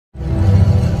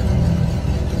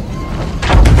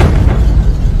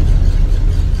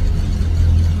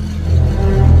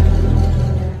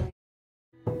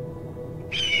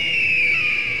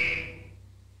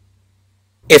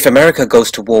If America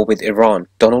goes to war with Iran,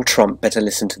 Donald Trump better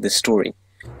listen to this story.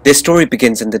 This story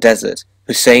begins in the desert.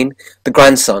 Hussain, the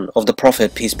grandson of the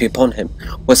Prophet, peace be upon him,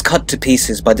 was cut to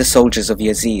pieces by the soldiers of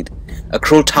Yazid, a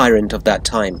cruel tyrant of that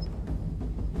time.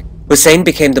 Hussain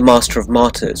became the master of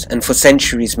martyrs, and for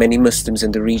centuries many Muslims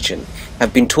in the region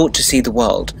have been taught to see the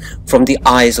world from the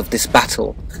eyes of this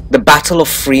battle, the battle of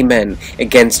free men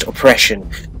against oppression,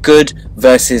 good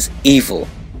versus evil.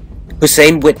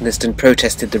 Hussain witnessed and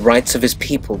protested the rights of his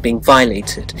people being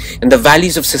violated and the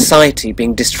values of society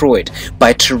being destroyed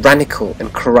by a tyrannical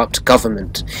and corrupt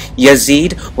government.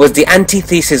 Yazid was the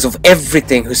antithesis of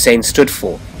everything Hussain stood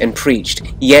for and preached,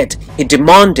 yet he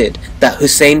demanded that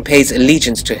Hussain pays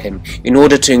allegiance to him in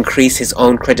order to increase his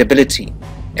own credibility.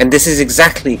 And this is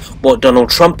exactly what Donald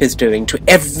Trump is doing to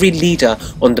every leader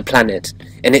on the planet,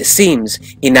 and it seems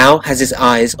he now has his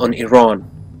eyes on Iran.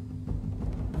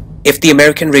 If the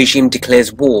American regime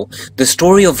declares war, the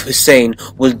story of Hussain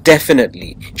will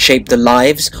definitely shape the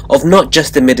lives of not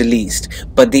just the Middle East,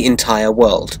 but the entire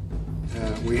world.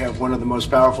 We have one of the most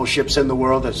powerful ships in the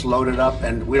world that's loaded up,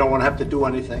 and we don't want to have to do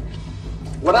anything.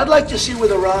 What I'd like to see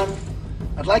with Iran,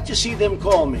 I'd like to see them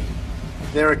call me.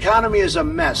 Their economy is a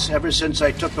mess ever since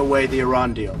I took away the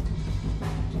Iran deal.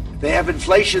 They have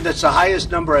inflation that's the highest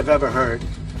number I've ever heard.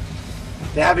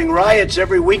 They're having riots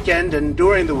every weekend and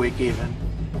during the week even.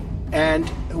 And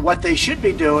what they should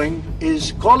be doing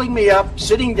is calling me up,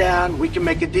 sitting down, we can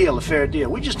make a deal, a fair deal.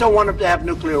 We just don't want them to have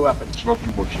nuclear weapons. It's not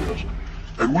too much to ask.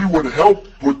 And we would help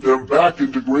put them back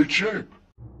into great shape.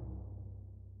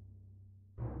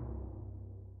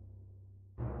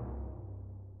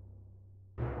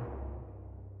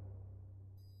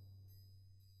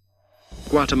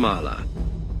 Guatemala.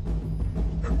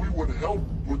 And we would help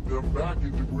put them back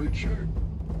into great shape.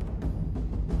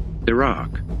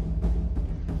 Iraq.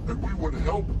 And we would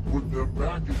help put them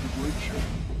back into great shape.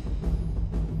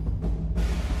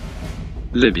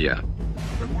 Libya.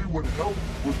 And we would help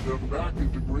put them back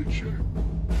into great shape.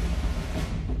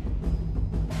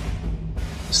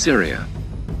 Syria.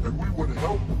 And we would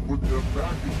help put them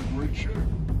back into great shape.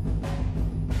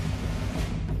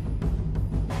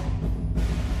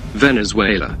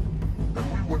 Venezuela. And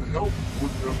we would help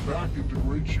put them back into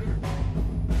great shape.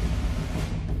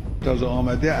 تازه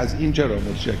آمده از اینجا را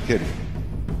متشکریم.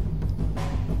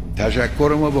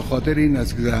 تشکر ما به خاطر این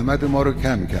است که زحمت ما رو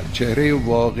کم کرد، چهره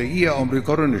واقعی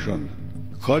آمریکا رو نشون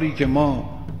داد. کاری که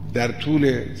ما در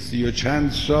طول 30 و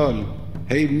چند سال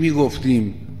هی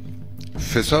میگفتیم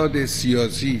فساد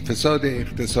سیاسی، فساد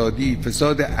اقتصادی،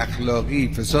 فساد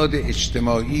اخلاقی، فساد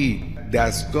اجتماعی،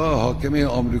 دستگاه حاکمه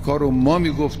آمریکا رو ما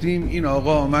میگفتیم، این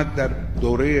آقا آمد در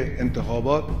دوره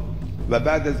انتخابات و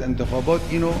بعد از انتخابات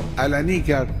اینو علنی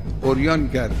کرد، عریان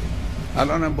کرد.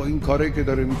 الان هم با این کاری که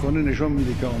داره میکنه نشون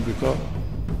میده که آمریکا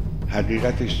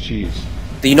حقیقتش چیست.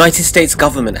 The United States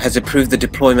government has approved the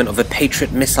deployment of a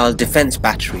Patriot missile defense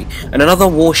battery and another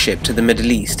warship to the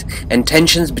Middle East, and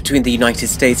tensions between the United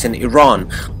States and Iran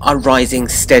are rising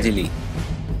steadily.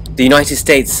 The United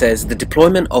States says the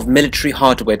deployment of military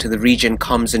hardware to the region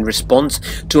comes in response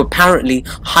to apparently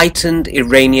heightened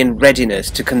Iranian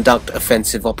readiness to conduct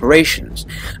offensive operations.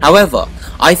 However,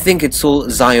 I think it's all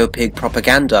Zyopig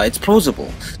propaganda. It's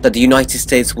plausible that the United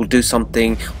States will do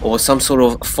something or some sort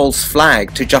of false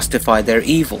flag to justify their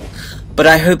evil, but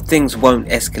I hope things won't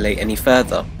escalate any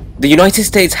further. The United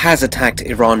States has attacked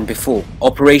Iran before,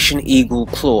 Operation Eagle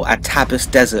Claw at Tabriz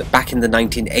Desert back in the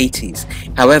 1980s.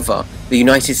 However, the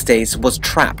United States was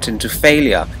trapped into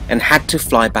failure and had to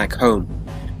fly back home.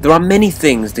 There are many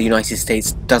things the United States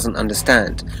doesn't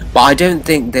understand, but I don't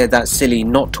think they're that silly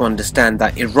not to understand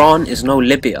that Iran is no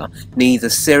Libya, neither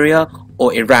Syria or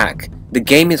Iraq. The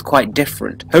game is quite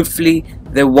different. Hopefully,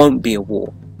 there won't be a war.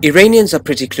 Iranians are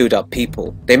pretty clued up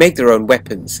people. They make their own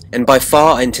weapons, and by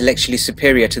far are intellectually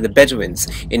superior to the Bedouins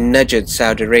in Najd,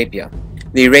 Saudi Arabia.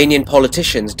 The Iranian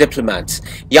politicians, diplomats,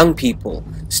 young people,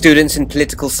 students in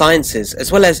political sciences,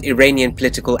 as well as Iranian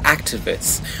political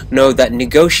activists know that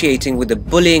negotiating with a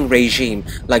bullying regime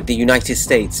like the United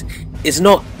States is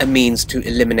not a means to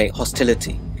eliminate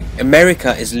hostility.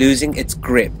 America is losing its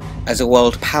grip as a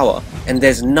world power, and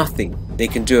there's nothing they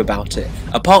can do about it,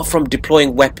 apart from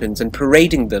deploying weapons and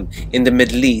parading them in the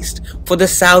Middle East for the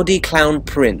Saudi clown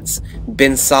prince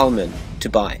bin Salman to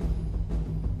buy.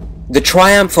 The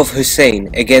triumph of Hussain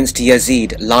against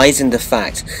Yazid lies in the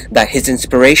fact that his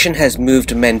inspiration has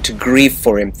moved men to grieve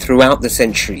for him throughout the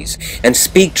centuries and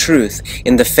speak truth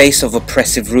in the face of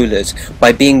oppressive rulers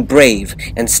by being brave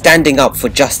and standing up for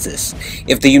justice.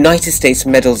 If the United States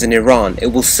meddles in Iran, it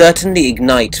will certainly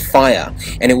ignite fire,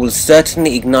 and it will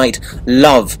certainly ignite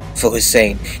love for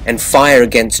Hussain and fire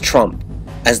against Trump.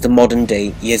 as the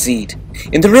modern-day Yazid.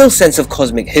 In the real sense of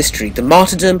cosmic history, the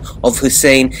martyrdom of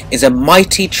Hussain is a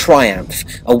mighty triumph,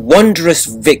 a wondrous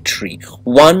victory,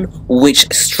 one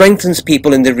which strengthens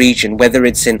people in the region, whether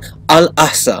it's in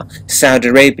Al-Aqsa, Saudi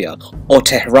Arabia, or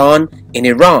Tehran in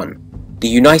Iran. The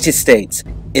United States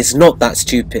is not that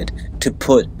stupid to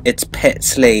put its pet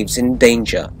slaves in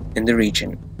danger in the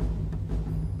region.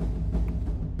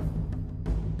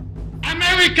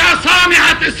 أمريكا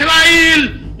صانعة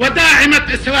إسرائيل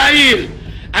وداعمة إسرائيل.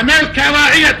 أمريكا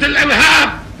راعية الإرهاب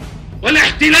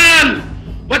والاحتلال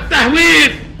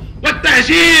والتهويد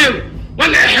والتهجير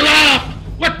والإحراق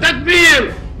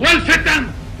والتدمير والفتن.